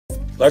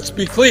Let's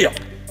be clear.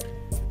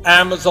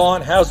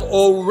 Amazon has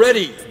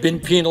already been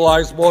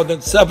penalized more than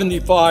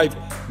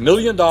 $75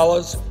 million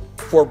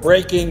for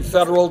breaking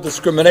federal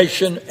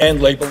discrimination and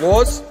labor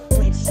laws.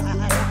 Which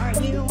side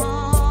are you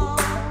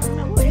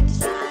on? Which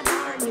side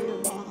are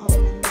you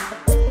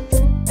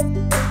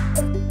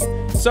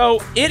on?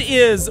 So it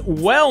is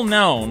well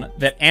known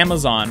that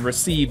Amazon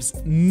receives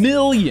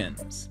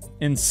millions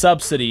in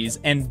subsidies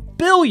and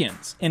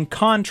billions in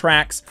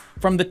contracts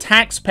from the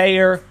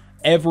taxpayer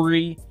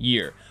every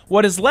year.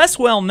 What is less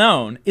well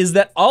known is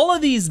that all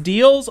of these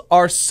deals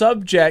are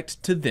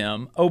subject to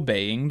them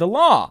obeying the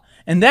law,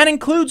 and that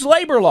includes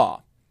labor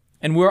law.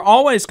 And we're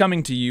always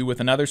coming to you with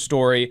another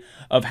story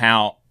of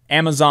how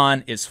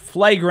Amazon is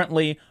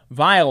flagrantly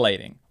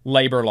violating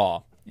labor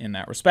law in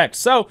that respect.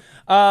 So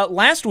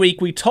last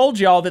week we told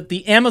y'all that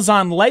the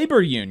Amazon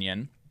Labor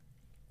Union,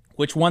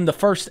 which won the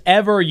first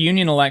ever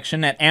union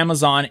election at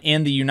Amazon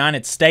in the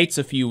United States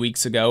a few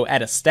weeks ago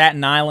at a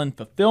Staten Island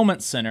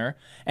fulfillment center,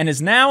 and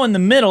is now in the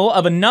middle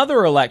of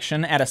another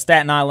election at a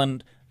Staten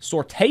Island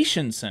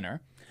sortation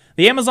center.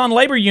 The Amazon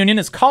Labor Union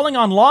is calling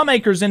on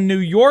lawmakers in New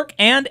York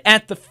and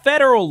at the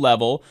federal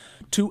level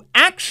to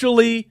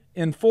actually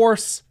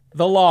enforce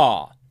the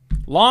law.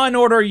 Law and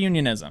order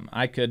unionism.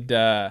 I could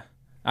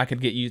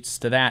get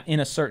used to that in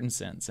a certain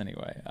sense,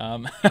 anyway.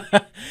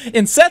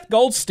 In Seth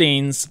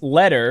Goldstein's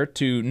letter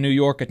to New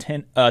York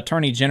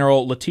Attorney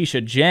General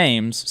Letitia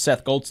James,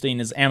 Seth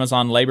Goldstein is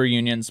Amazon Labor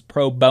Union's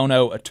pro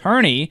bono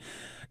attorney,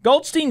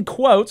 Goldstein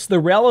quotes the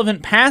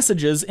relevant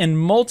passages in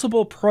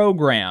multiple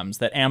programs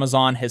that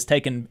Amazon has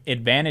taken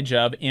advantage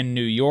of in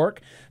New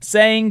York,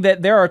 saying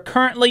that there are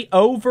currently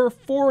over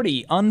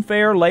 40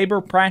 unfair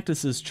labor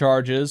practices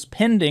charges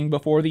pending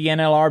before the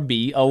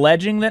NLRB,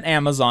 alleging that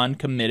Amazon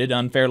committed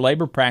unfair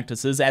labor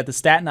practices at the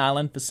Staten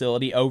Island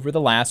facility over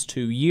the last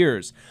 2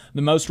 years.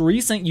 The most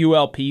recent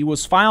ULP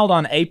was filed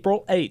on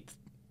April 8th.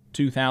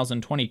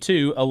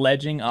 2022,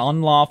 alleging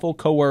unlawful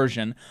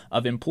coercion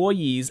of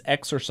employees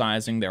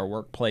exercising their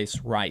workplace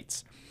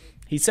rights.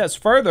 He says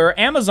further,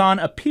 Amazon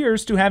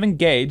appears to have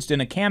engaged in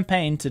a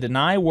campaign to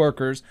deny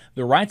workers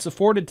the rights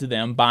afforded to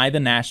them by the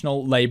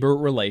National Labor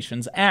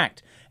Relations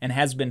Act, and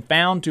has been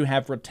found to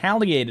have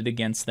retaliated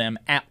against them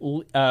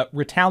They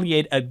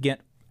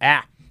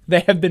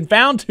have been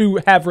found to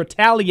have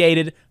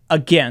retaliated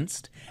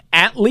against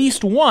at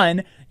least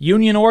one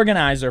union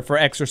organizer for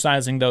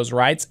exercising those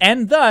rights,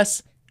 and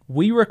thus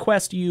we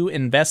request you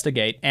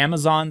investigate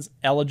Amazon's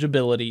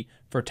eligibility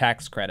for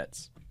tax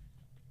credits.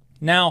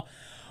 Now,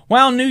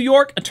 while New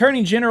York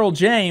Attorney General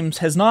James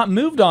has not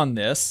moved on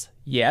this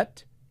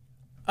yet,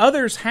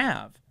 others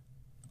have.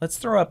 Let's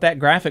throw up that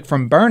graphic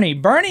from Bernie.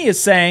 Bernie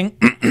is saying,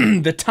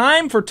 the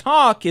time for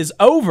talk is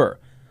over.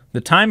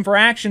 The time for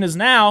action is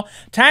now.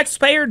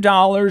 Taxpayer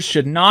dollars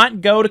should not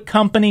go to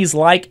companies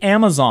like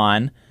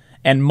Amazon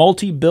and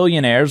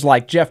multi-billionaires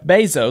like Jeff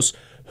Bezos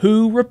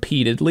who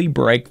repeatedly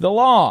break the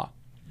law.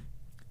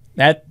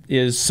 That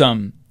is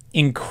some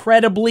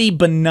incredibly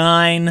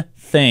benign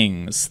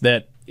things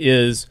that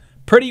is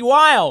pretty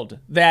wild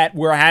that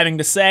we're having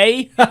to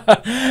say,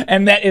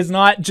 and that is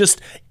not just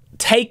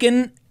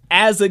taken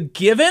as a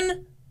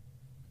given.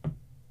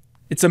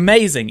 It's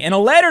amazing. In a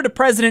letter to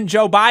President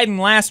Joe Biden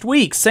last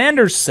week,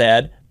 Sanders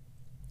said,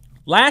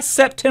 "Last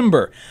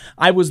September,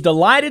 I was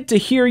delighted to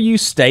hear you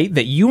state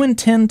that you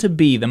intend to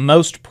be the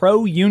most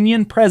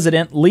pro-union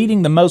president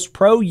leading the most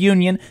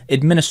pro-union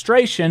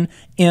administration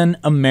in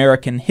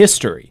American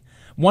history.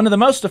 One of the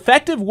most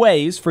effective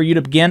ways for you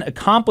to begin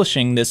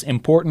accomplishing this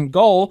important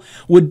goal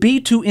would be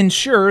to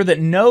ensure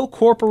that no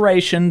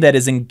corporation that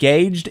is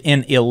engaged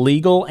in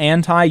illegal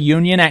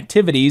anti-union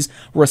activities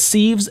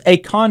receives a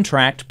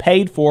contract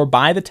paid for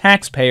by the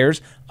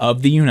taxpayers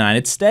of the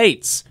United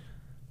States."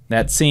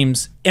 That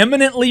seems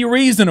eminently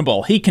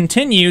reasonable. He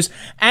continues,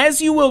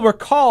 "As you will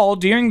recall,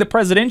 during the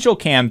presidential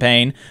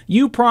campaign,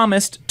 you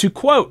promised to,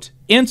 quote,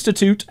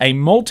 institute a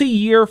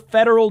multi-year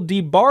federal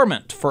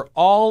debarment for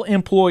all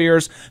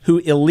employers who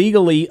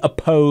illegally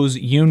oppose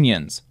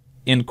unions,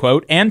 end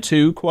quote, and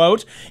to,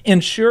 quote,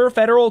 ensure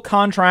federal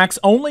contracts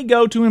only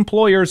go to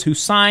employers who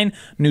sign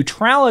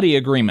neutrality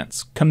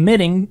agreements,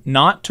 committing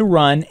not to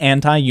run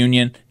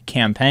anti-union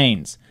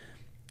campaigns."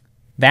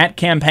 That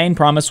campaign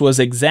promise was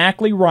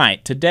exactly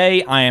right.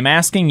 Today, I am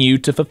asking you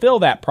to fulfill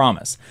that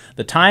promise.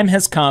 The time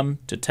has come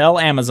to tell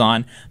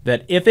Amazon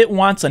that if it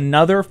wants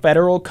another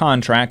federal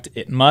contract,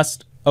 it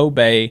must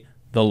obey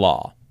the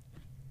law.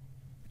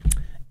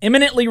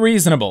 Eminently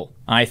reasonable,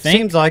 I think.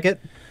 Seems like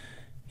it.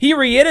 He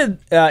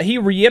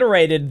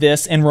reiterated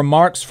this in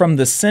remarks from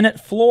the Senate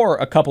floor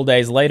a couple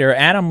days later.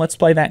 Adam, let's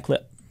play that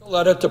clip. A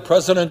letter to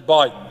President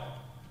Biden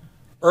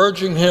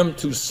urging him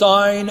to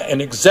sign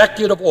an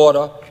executive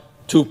order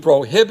to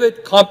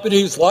prohibit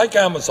companies like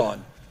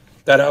Amazon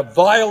that have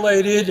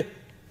violated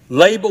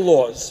labor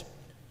laws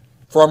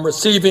from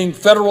receiving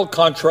federal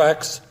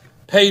contracts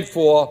paid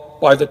for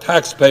by the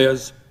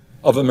taxpayers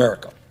of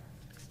America.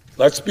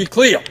 Let's be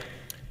clear.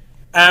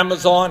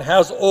 Amazon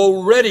has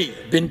already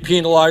been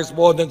penalized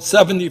more than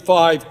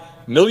 $75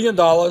 million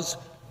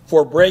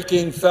for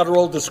breaking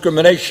federal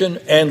discrimination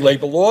and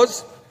labor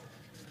laws.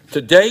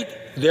 To date,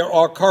 there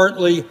are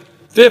currently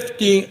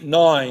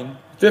 59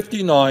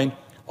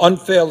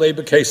 unfair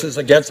labor cases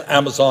against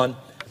Amazon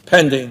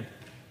pending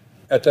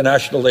at the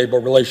National Labor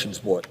Relations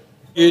Board.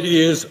 It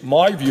is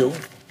my view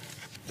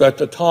that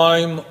the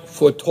time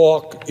for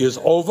talk is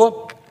over.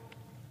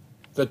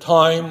 The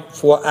time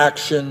for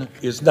action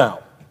is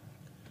now.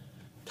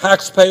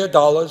 Taxpayer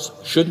dollars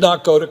should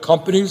not go to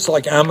companies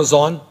like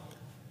Amazon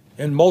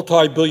and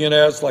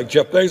multi-billionaires like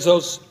Jeff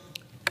Bezos,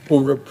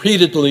 who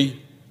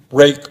repeatedly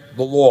break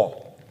the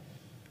law.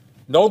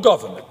 No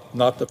government,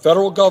 not the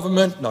federal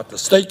government, not the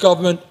state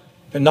government,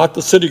 and not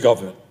the city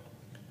government,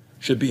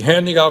 should be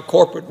handing out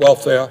corporate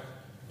welfare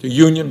to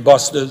union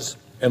busters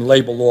and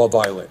labor law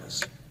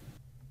violators.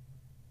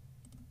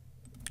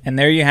 And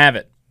there you have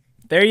it.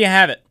 There you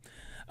have it.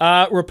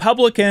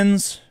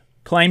 Republicans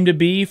claim to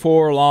be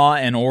for law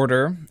and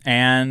order,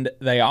 and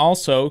they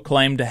also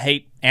claim to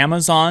hate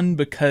Amazon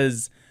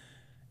because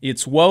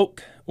it's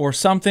woke or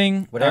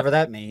something. Whatever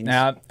that means.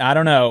 I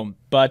don't know.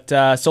 But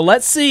so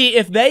let's see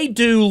if they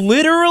do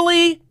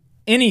literally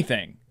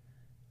anything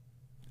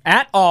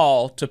at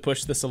all to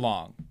push this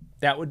along.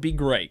 That would be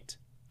great.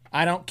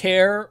 I don't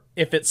care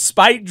if it's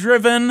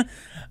spite-driven.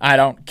 I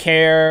don't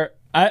care.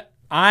 I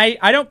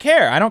don't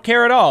care. I don't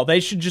care at all. They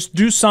should just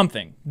do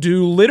something.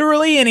 Do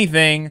literally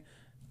anything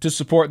to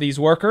support these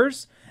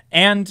workers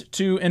and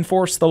to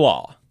enforce the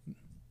law.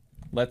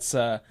 Let's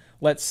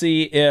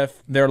see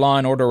if their law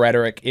and order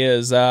rhetoric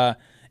is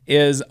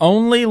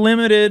only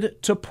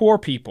limited to poor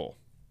people.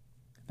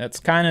 That's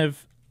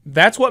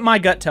what my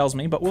gut tells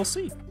me, but we'll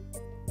see.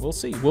 We'll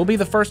see. We'll be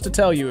the first to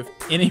tell you if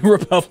any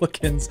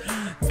Republicans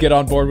get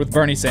on board with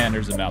Bernie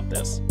Sanders about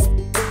this.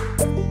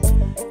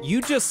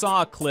 You just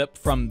saw a clip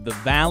from the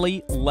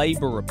Valley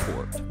Labor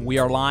Report. We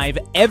are live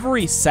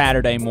every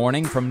Saturday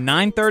morning from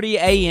 9:30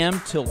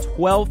 a.m. till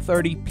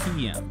 12:30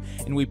 p.m.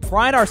 And we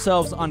pride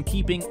ourselves on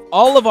keeping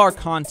all of our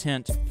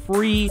content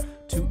free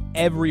to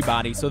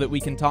everybody so that we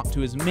can talk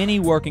to as many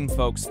working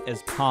folks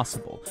as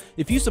possible.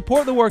 If you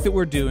support the work that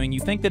we're doing,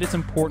 you think that it's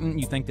important,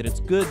 you think that it's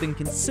good, then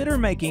consider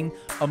making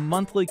a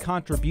monthly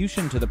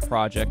contribution to the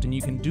project, and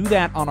you can do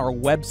that on our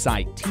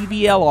website,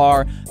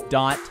 tvlr.fm.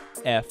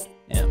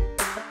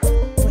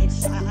 Which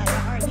side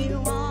are you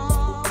on?